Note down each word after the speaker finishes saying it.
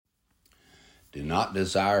Do not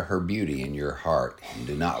desire her beauty in your heart, and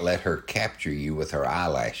do not let her capture you with her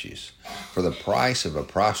eyelashes. For the price of a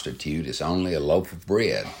prostitute is only a loaf of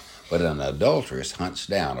bread, but an adulteress hunts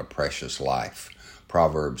down a precious life.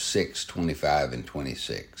 Proverbs 6:25 and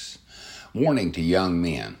 26. Warning to young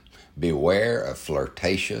men: beware of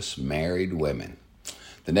flirtatious married women.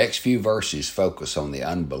 The next few verses focus on the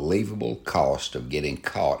unbelievable cost of getting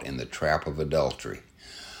caught in the trap of adultery.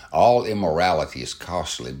 All immorality is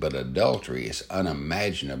costly, but adultery is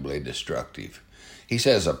unimaginably destructive. He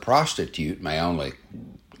says a prostitute may only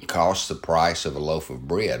cost the price of a loaf of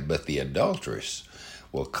bread, but the adulteress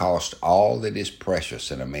will cost all that is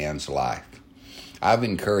precious in a man's life. I've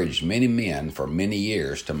encouraged many men for many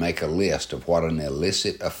years to make a list of what an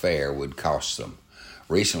illicit affair would cost them.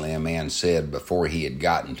 Recently, a man said before he had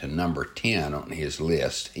gotten to number 10 on his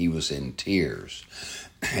list, he was in tears.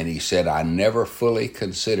 And he said, I never fully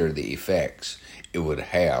considered the effects it would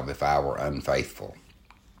have if I were unfaithful.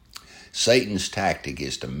 Satan's tactic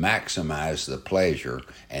is to maximize the pleasure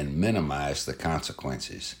and minimize the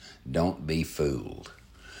consequences. Don't be fooled.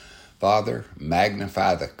 Father,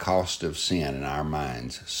 magnify the cost of sin in our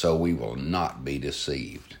minds so we will not be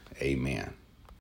deceived. Amen.